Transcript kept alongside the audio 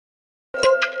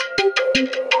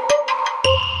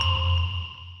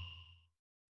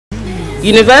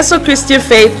Universal Christian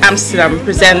Faith Amsterdam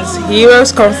presents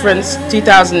Heroes Conference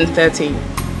 2013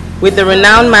 with the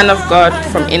renowned man of God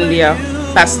from India,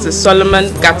 Pastor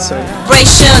Solomon Gatso.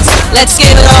 Let's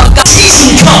give it all.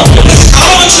 Season come.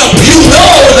 You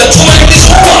know that time is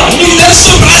over.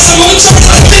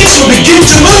 Things will begin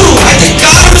to move.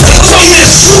 God in a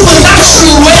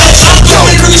supernatural way.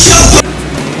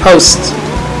 Host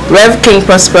Rev King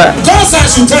Prosper. God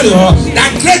says to tell you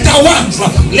that greater ones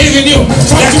live in you.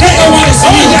 The greater one is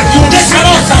in you. They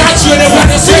cannot catch you anymore.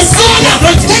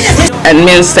 And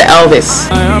Minister Elvis.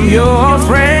 I am your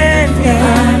friend.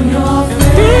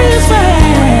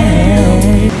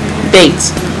 Date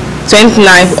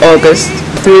 29th August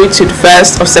through to the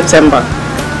 1st of September.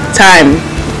 Time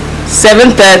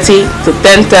 7:30 to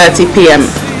 10:30 p.m.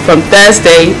 from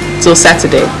Thursday till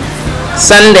Saturday.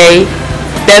 Sunday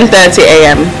 10:30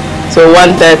 a.m. to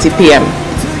 1:30 p.m.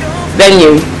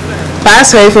 Venue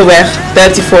Paasheuvelweg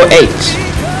 34H.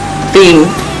 Theme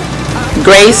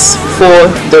Grace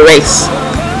for the Race.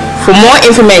 For more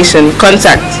information,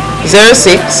 contact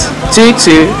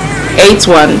 0622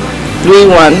 81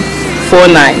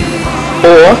 3149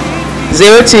 or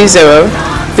 020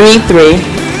 33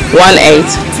 18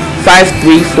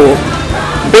 534.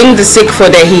 Bring the sick for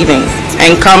their healing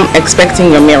and come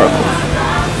expecting your miracle.